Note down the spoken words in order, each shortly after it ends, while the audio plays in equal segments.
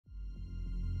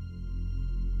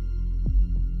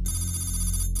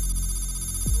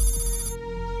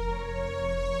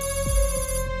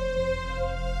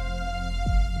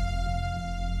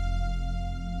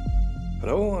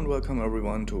welcome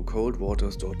everyone to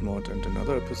coldwaters.mod and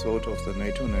another episode of the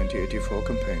NATO 1984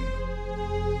 campaign.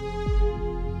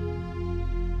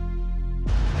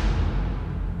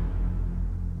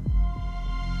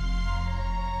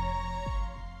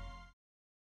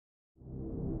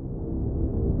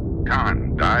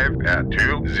 Con, dive at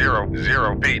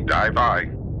 200 feet, dive I.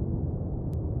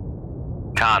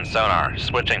 Con sonar,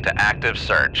 switching to active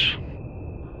search.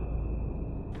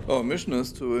 Our mission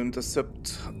is to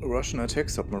intercept Russian attack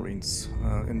submarines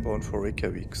inbound for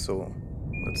Reykjavik, so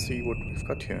let's see what we've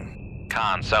got here.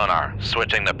 Con sonar,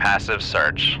 switching to passive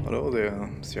search. Hello there,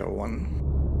 CR1.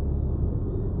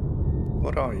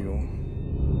 What are you?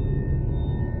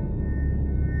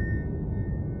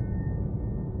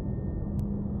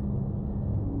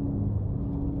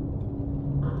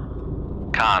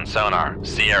 Con sonar,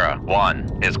 Sierra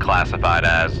 1 is classified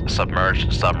as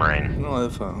submerged submarine. No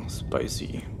Alpha,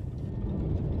 spicy.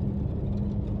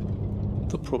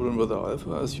 The problem with the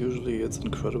Alpha is usually its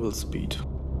incredible speed.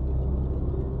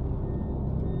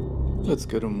 Let's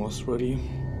get a MOS ready.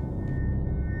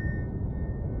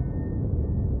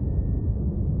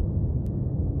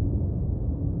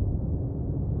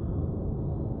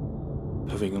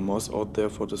 Having a MOS out there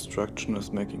for destruction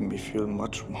is making me feel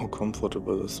much more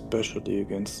comfortable, especially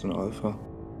against an Alpha.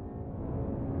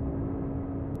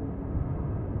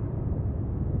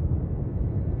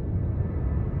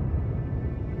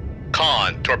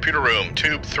 Con, torpedo room,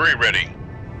 tube 3 ready.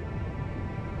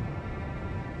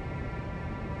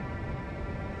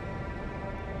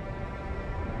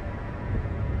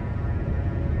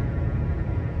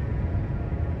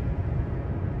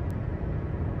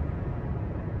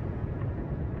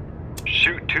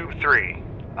 Shoot tube 3.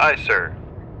 Aye, sir.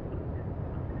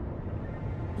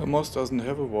 The MOS doesn't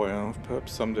have a wire,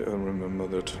 perhaps someday I'll remember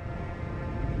that.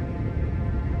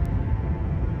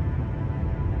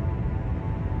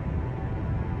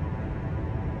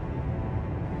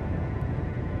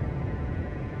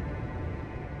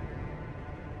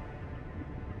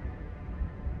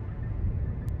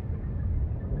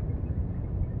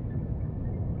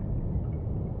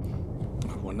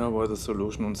 I wonder why the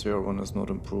solution on CR1 is not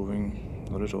improving.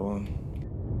 Not at all.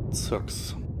 It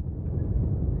sucks.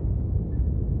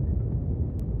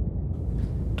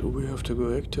 Do we have to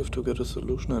go active to get a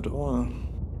solution at all?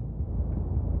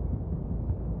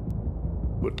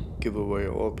 Would give away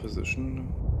our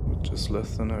position, which is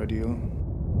less than ideal.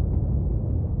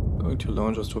 Going to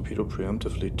launch a torpedo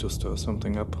preemptively to stir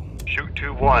something up. Shoot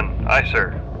tube 1. Aye,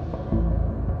 sir.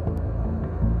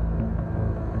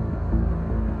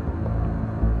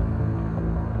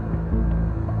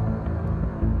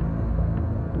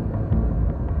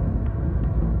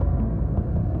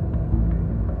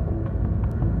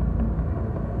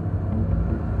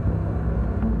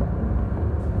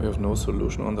 We have no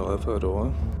solution on the Alpha at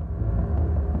all.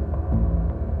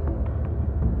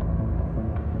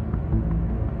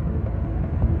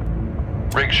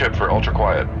 Rig ship for ultra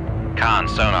quiet. Con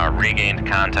sonar, regained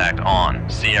contact on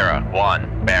Sierra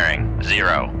 1, bearing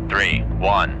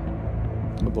 031.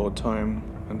 About time,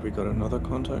 and we got another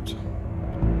contact.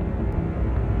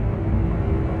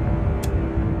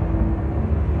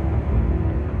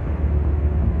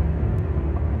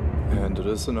 And it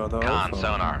is another Con Alpha.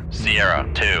 sonar, Sierra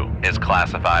 2 is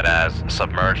classified as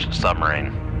submerged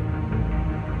submarine.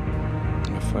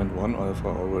 I find one Alpha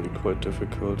already quite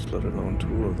difficult, let alone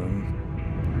two of them.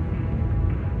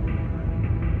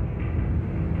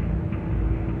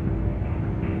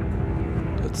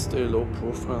 Let's stay low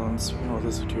profile and see how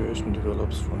the situation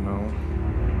develops for now.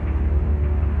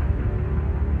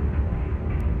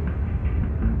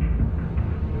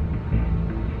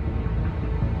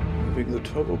 Having the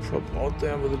turboprop out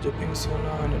there with a dipping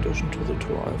sonar in addition to the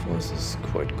two Alphas is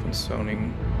quite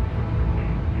concerning.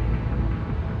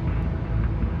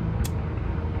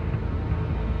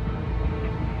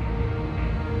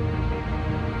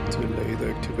 Delay the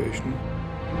activation.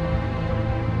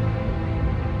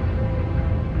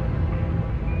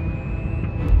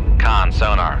 Con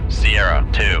sonar, Sierra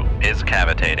 2 is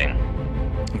cavitating.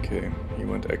 Okay, he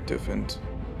went active and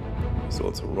he's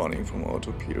also running from our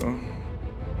torpedo.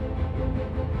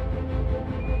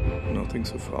 Nothing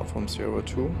so far from Sierra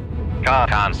 2.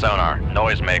 Con sonar,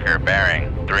 noisemaker,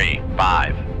 bearing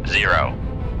 350.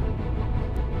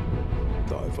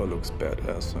 The Alpha looks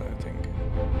badass, I think.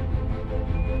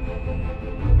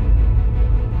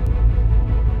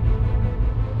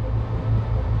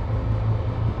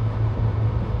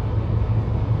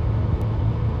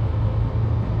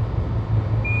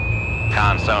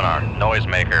 Con sonar,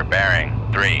 noisemaker, bearing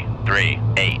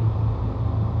 338.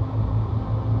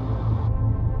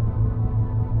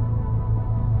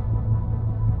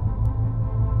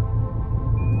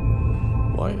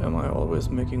 I always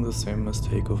making the same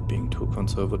mistake of being too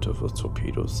conservative with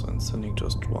torpedoes and sending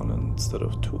just one instead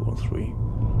of 2 or 3.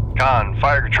 Con,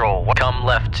 fire control. Come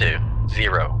left to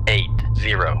 080.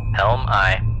 Helm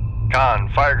I. Con,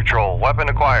 fire control. Weapon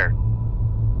acquired.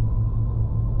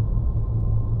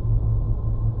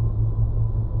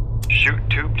 Shoot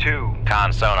tube 2.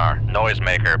 Con sonar,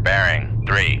 noisemaker, bearing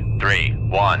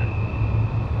 331.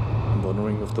 I'm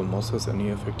wondering if the moss has any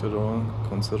effect at all,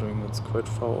 considering it's quite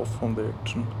far off from the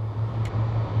action.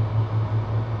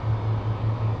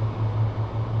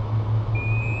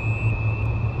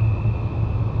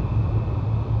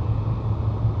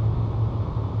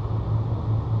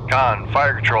 Con,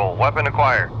 fire control. Weapon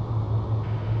acquired.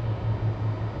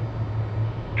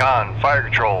 Con, fire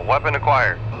control. Weapon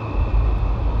acquired.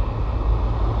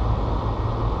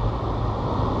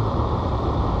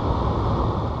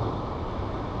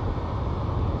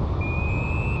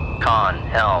 Con,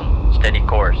 helm, steady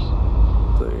course.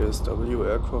 The ASW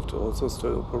aircraft also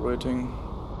still operating.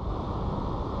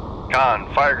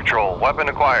 Con, fire control. Weapon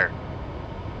acquired.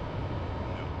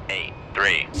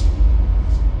 83.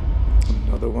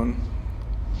 Another one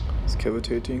is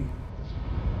cavitating.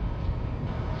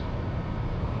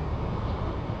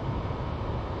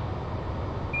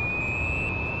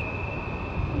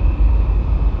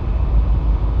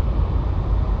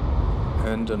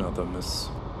 And another miss.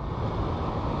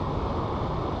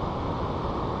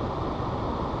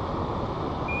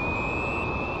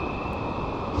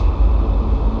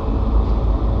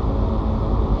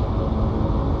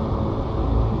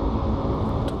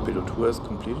 Has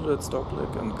completed its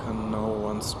dogleg and can now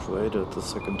run straight at the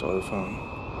second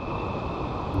alpha.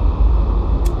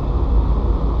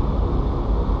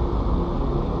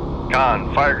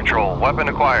 Con, fire control. Weapon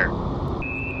acquired.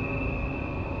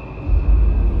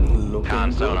 Looking Con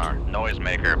good. sonar,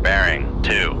 noisemaker, bearing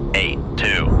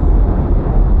 282.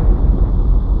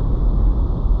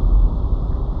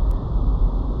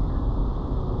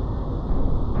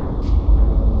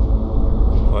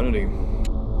 Finally.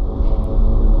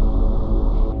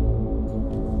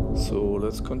 So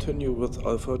let's continue with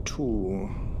Alpha 2,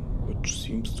 which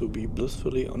seems to be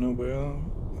blissfully unaware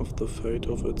of the fate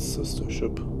of its sister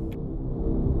ship.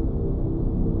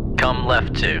 Come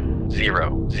left to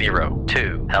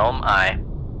 002. Helm I.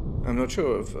 I'm not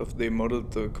sure if they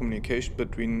modeled the communication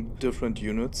between different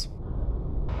units.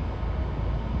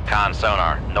 Con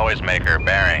sonar, noisemaker,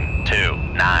 bearing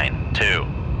 292.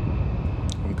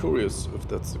 I'm curious if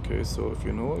that's the case, so if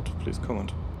you know it, please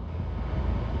comment.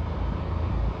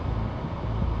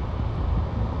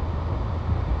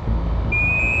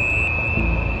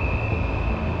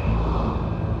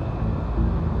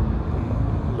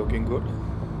 Looking good.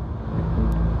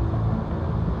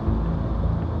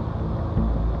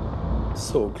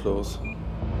 So close.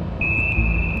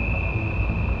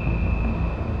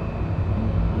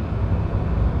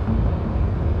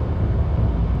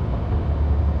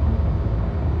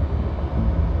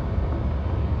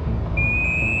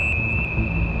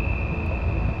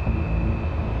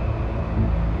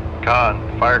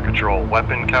 Con, fire control.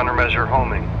 Weapon countermeasure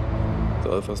homing.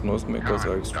 The Alpha's noisemakers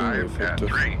are extremely Dive at effective.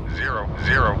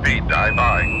 300 feet. Dive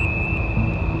by.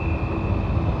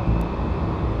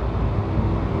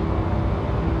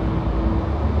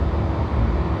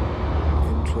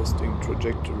 Interesting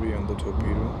trajectory on the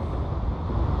torpedo.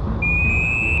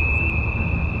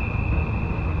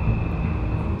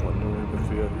 I'm wondering if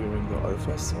we are hearing the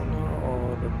Alpha sonar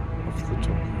or of the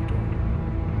torpedo.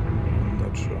 I'm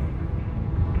not sure.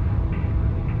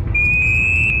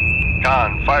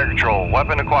 Con, fire control.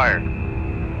 Weapon acquired.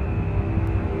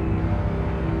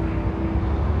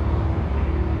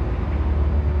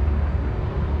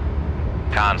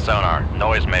 Con sonar,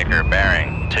 noisemaker,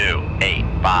 bearing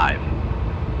 285.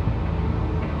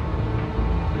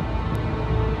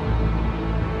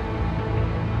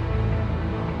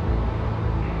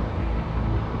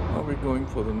 Are we going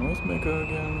for the noisemaker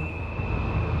again?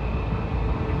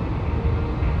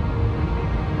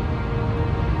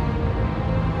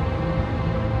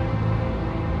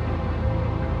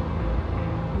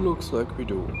 Looks like we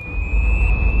do.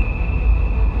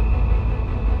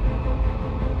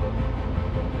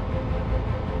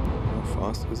 How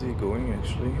fast is he going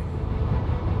actually?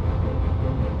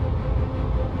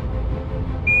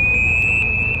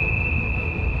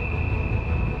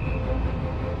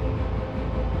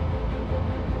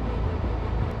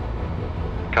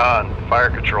 Con, fire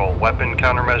control. Weapon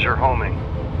countermeasure homing.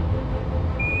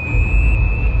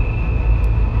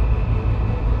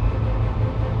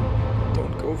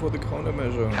 Don't go for the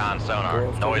countermeasure. Con sonar, Go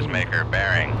after him. noisemaker,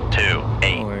 bearing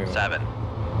 287.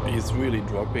 He's really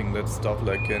dropping that stuff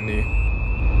like candy.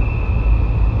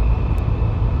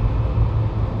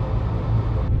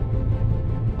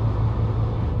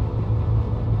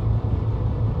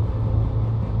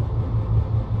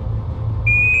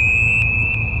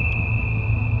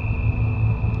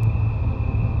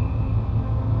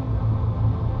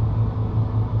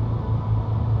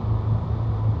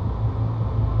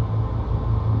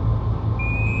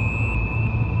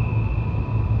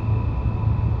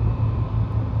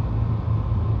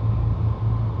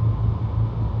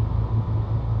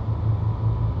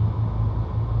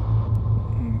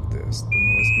 Where's the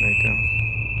noisemaker?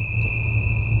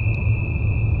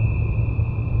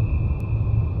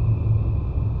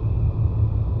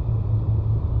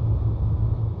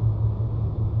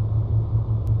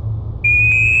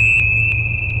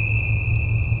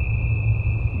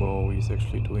 Whoa, he's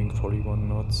actually doing 41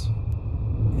 knots.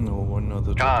 No wonder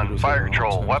the Con, torpedoes fire are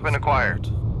control, outside weapon the acquired.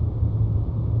 sky.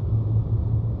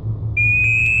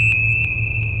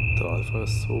 The Alpha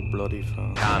is so bloody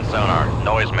fast. Con sonar,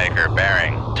 noisemaker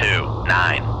bearing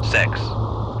 296.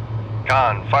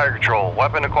 Con, fire control,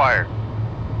 weapon acquired.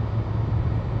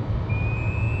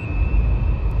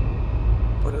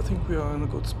 But I think we are in a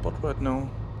good spot right now.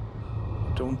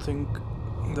 I don't think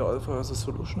the Alpha has a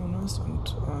solution on us and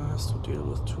has to deal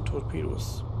with 2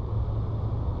 torpedoes.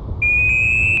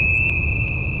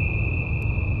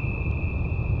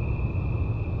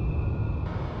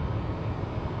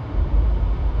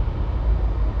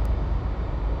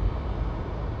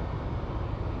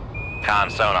 Con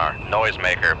sonar,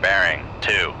 noisemaker bearing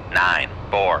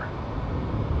 294.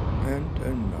 And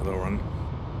another one.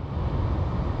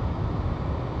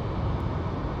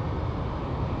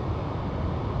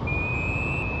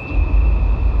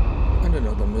 And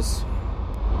another miss.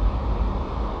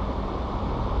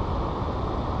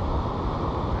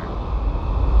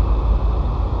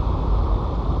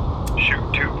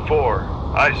 Shoot tube 4.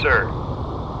 Aye, sir.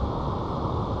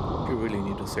 We really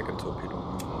need a second torpedo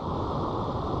now.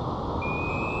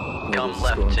 Come This is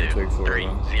left going to to take forever.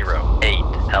 308.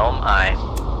 Helm aye.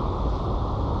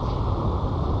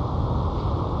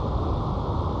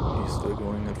 He's still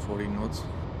going at 40 knots.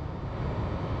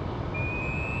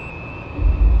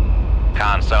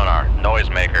 Con sonar,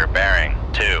 noisemaker bearing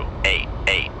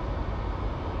 288.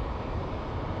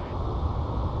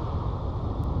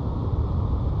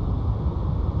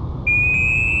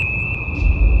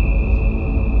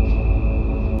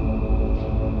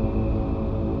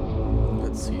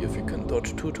 Let's see if we can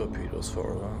dodge 2 torpedoes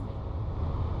for a while.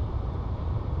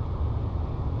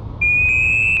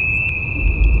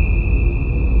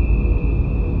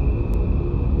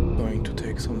 Going to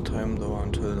take some time though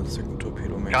until the second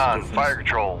torpedo makes a Con, difference. fire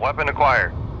control, weapon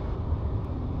acquired.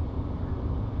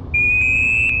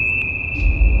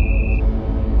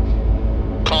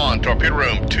 Con, torpedo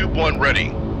room, tube 1 ready.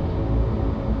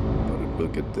 But it will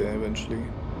get there eventually.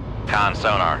 Con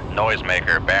sonar,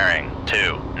 noisemaker bearing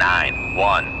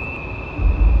 291.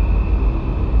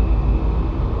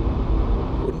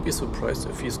 Wouldn't be surprised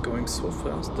if he's going so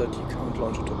fast that he can't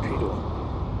launch a torpedo.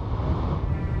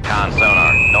 Con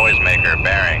sonar, noisemaker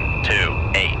bearing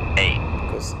 288.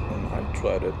 Because when I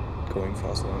tried it going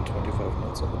faster than 25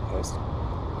 knots in the past,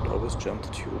 it always jumped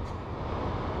the tube.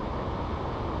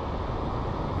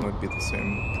 Might be the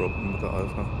same problem with the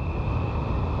Alpha.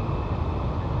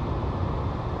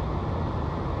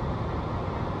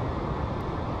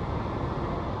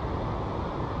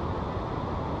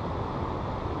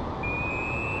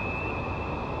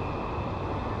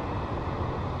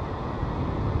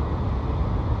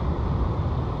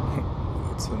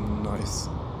 That's a nice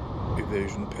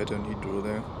evasion pattern he drew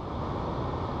there.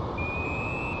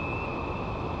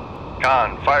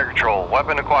 Con, fire control,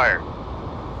 weapon acquired.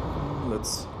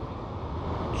 Let's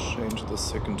change the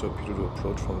second torpedo to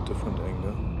approach from a different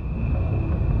angle.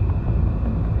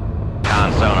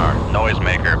 Con sonar,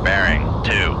 noisemaker bearing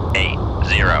 280.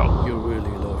 You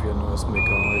really love your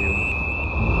noisemaker, are you?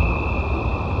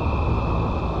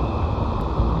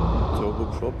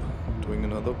 Turboprop doing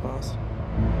another pass.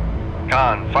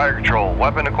 Con, fire control,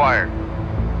 weapon acquired.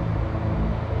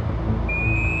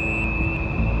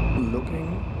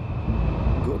 Looking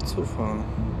good so far. I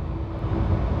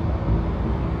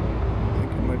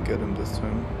think we might get him this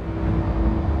time.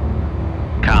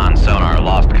 Con sonar,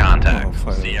 lost contact. Oh,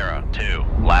 finally. Sierra 2,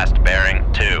 last bearing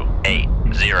 280.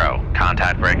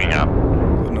 Contact breaking up.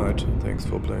 Good night, thanks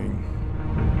for playing.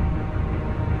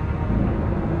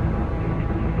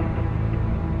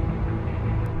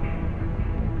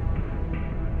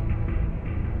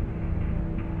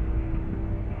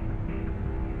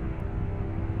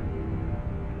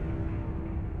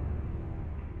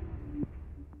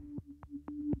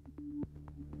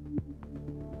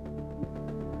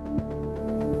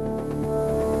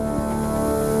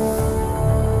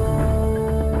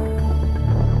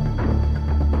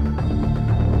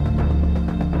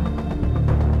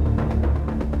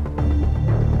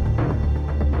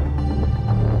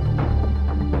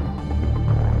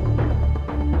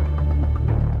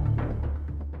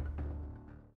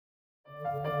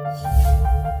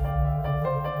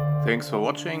 Thanks for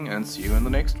watching and see you in the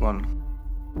next one.